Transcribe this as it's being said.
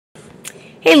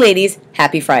Hey ladies,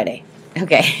 happy Friday.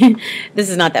 Okay, this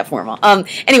is not that formal.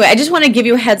 Anyway, I just want to give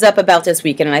you a heads up about this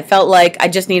weekend, and I felt like I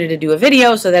just needed to do a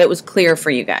video so that it was clear for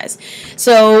you guys.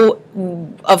 So,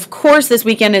 of course, this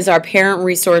weekend is our parent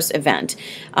resource event.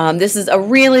 This is a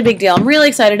really big deal. I'm really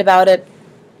excited about it.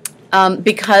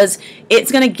 Because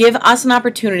it's going to give us an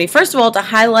opportunity, first of all, to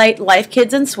highlight Life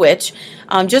Kids and Switch,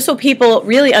 just so people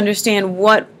really understand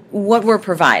what we're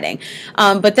providing.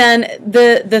 But then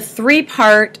the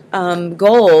three-part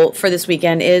goal for this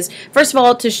weekend is, first of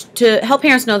all, to help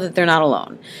parents know that they're not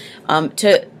alone,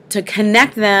 to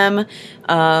connect them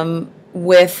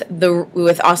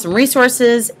with awesome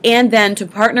resources, and then to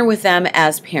partner with them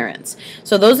as parents.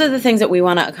 So those are the things that we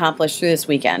want to accomplish through this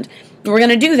weekend. We're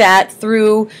going to do that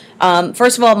through,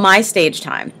 first of all, my stage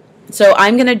time. So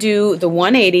I'm going to do the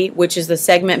 180, which is the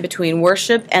segment between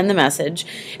worship and the message,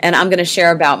 and I'm going to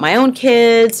share about my own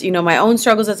kids, my own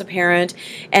struggles as a parent,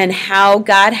 and how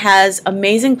God has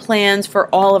amazing plans for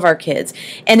all of our kids.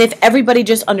 And if everybody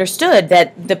just understood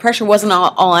that the pressure wasn't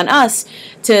all on us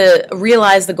to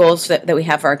realize the goals that we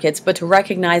have for our kids, but to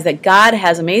recognize that God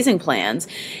has amazing plans,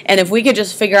 and if we could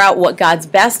just figure out what God's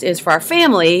best is for our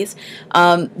families,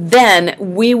 then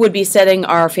we would be setting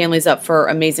our families up for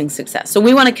amazing success. So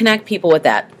we want to connect people with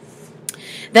that.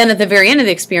 Then at the very end of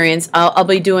the experience, I'll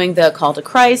be doing the call to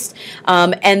Christ,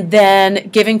 and then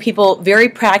giving people very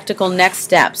practical next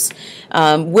steps,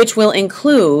 which will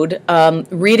include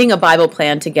reading a Bible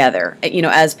plan together,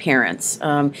 as parents.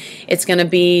 It's going to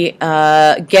be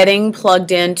getting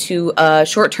plugged into a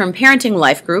short-term parenting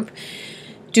life group.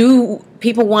 Do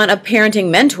people want a parenting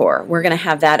mentor? We're going to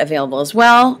have that available as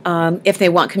well. If they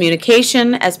want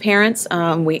communication as parents,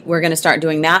 we're going to start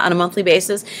doing that on a monthly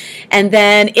basis. And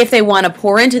then if they want to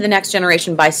pour into the next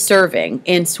generation by serving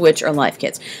in Switch or Life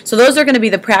Kids. So those are going to be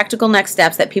the practical next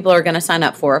steps that people are going to sign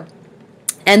up for.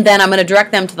 And then I'm going to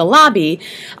direct them to the lobby,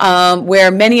 where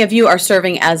many of you are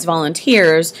serving as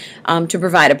volunteers, to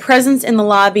provide a presence in the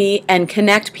lobby and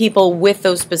connect people with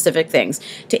those specific things,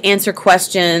 to answer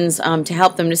questions, to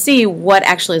help them to see what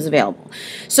actually is available.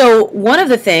 So one of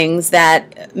the things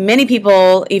that many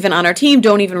people, even on our team,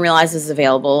 don't even realize is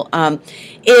available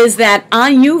is that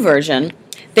on YouVersion,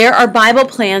 there are Bible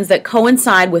plans that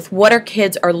coincide with what our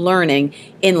kids are learning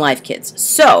in Life Kids.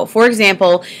 So, for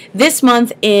example, this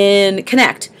month in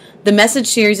Connect, the message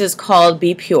series is called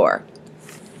Be Pure.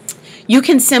 You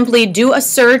can simply do a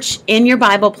search in your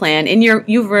Bible plan, in your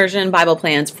YouVersion Bible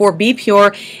plans for Be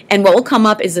Pure, and what will come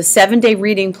up is a 7-day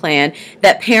reading plan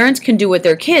that parents can do with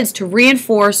their kids to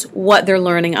reinforce what they're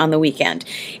learning on the weekend.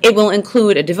 It will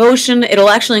include a devotion. It'll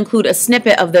actually include a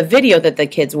snippet of the video that the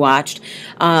kids watched.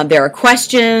 There are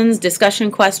questions,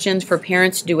 discussion questions for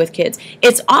parents to do with kids.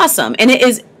 It's awesome, and it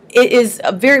is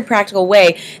a very practical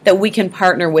way that we can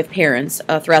partner with parents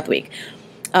throughout the week.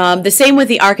 The same with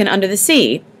the Ark and Under the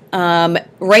Sea.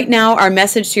 Right now, our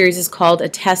message series is called A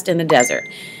Test in the Desert.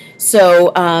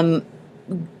 So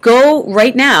go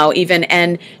right now even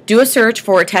and do a search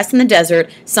for A Test in the Desert,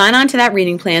 sign on to that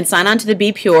reading plan, sign on to the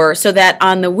Be Pure, so that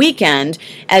on the weekend,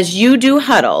 as you do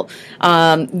huddle,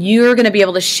 you're going to be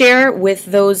able to share with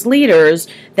those leaders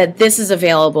that this is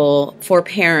available for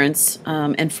parents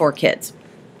and for kids.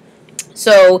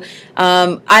 So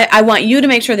I want you to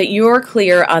make sure that you're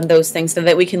clear on those things so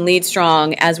that we can lead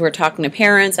strong as we're talking to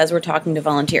parents, as we're talking to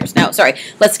volunteers. Now, sorry,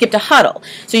 let's skip to Huddle.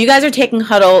 So you guys are taking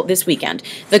Huddle this weekend.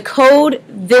 The code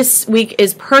this week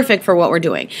is perfect for what we're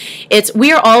doing.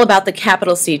 We are all about the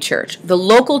capital C church. The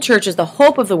local church is the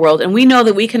hope of the world, and we know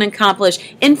that we can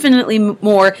accomplish infinitely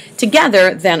more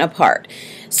together than apart.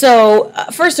 So,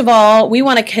 first of all, we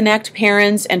want to connect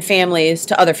parents and families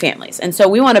to other families. And so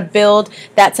we want to build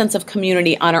that sense of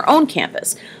community on our own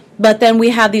campus. But then we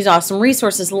have these awesome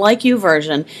resources like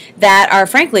YouVersion that are,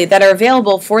 frankly, that are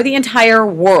available for the entire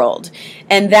world.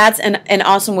 And that's an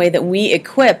awesome way that we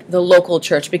equip the local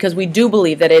church, because we do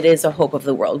believe that it is a hope of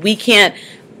the world.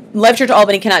 Life Church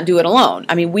Albany cannot do it alone.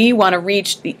 I mean, we want to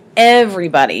reach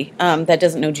everybody that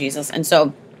doesn't know Jesus. And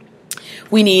so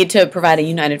we need to provide a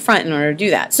united front in order to do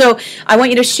that. So I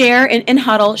want you to share in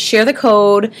Huddle, share the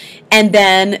code, and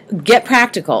then get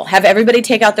practical. Have everybody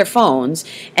take out their phones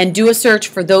and do a search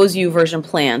for those YouVersion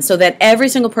plans so that every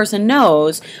single person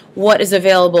knows what is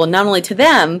available not only to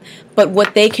them, but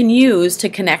what they can use to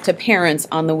connect to parents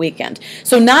on the weekend.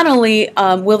 So not only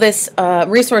will this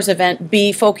resource event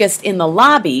be focused in the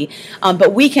lobby,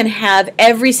 but we can have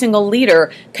every single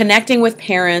leader connecting with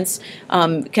parents,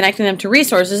 connecting them to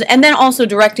resources, and then also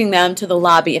directing them to the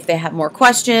lobby if they have more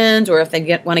questions or if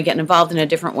they want to get involved in a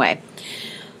different way.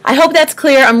 I hope that's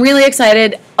clear. I'm really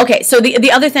excited. Okay, so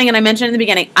the other thing, and I mentioned in the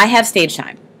beginning, I have stage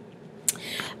time.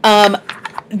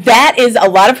 that is a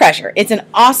lot of pressure. It's an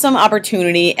awesome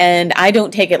opportunity, and I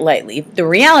don't take it lightly. The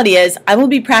reality is, I will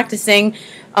be practicing.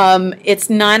 It's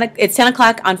 10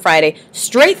 o'clock on Friday,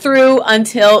 straight through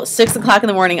until 6 o'clock in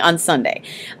the morning on Sunday.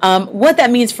 What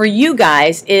that means for you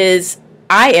guys is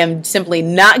I am simply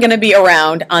not going to be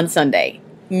around on Sunday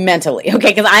mentally, okay?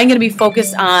 Because I'm going to be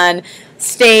focused on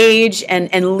stage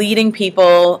and leading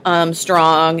people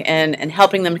strong and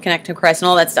helping them to connect to Christ and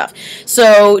all that stuff.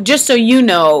 So just so you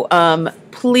know,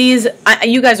 please,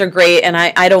 you guys are great, and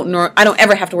I don't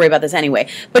ever have to worry about this anyway.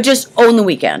 But just own the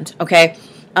weekend, okay?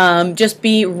 Just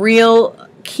be real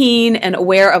keen and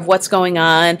aware of what's going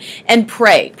on, and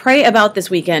pray about this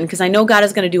weekend, because I know God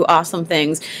is going to do awesome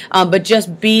things, but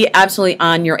just be absolutely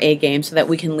on your A game so that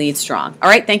we can lead strong. All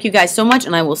right, thank you guys so much,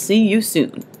 and I will see you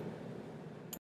soon.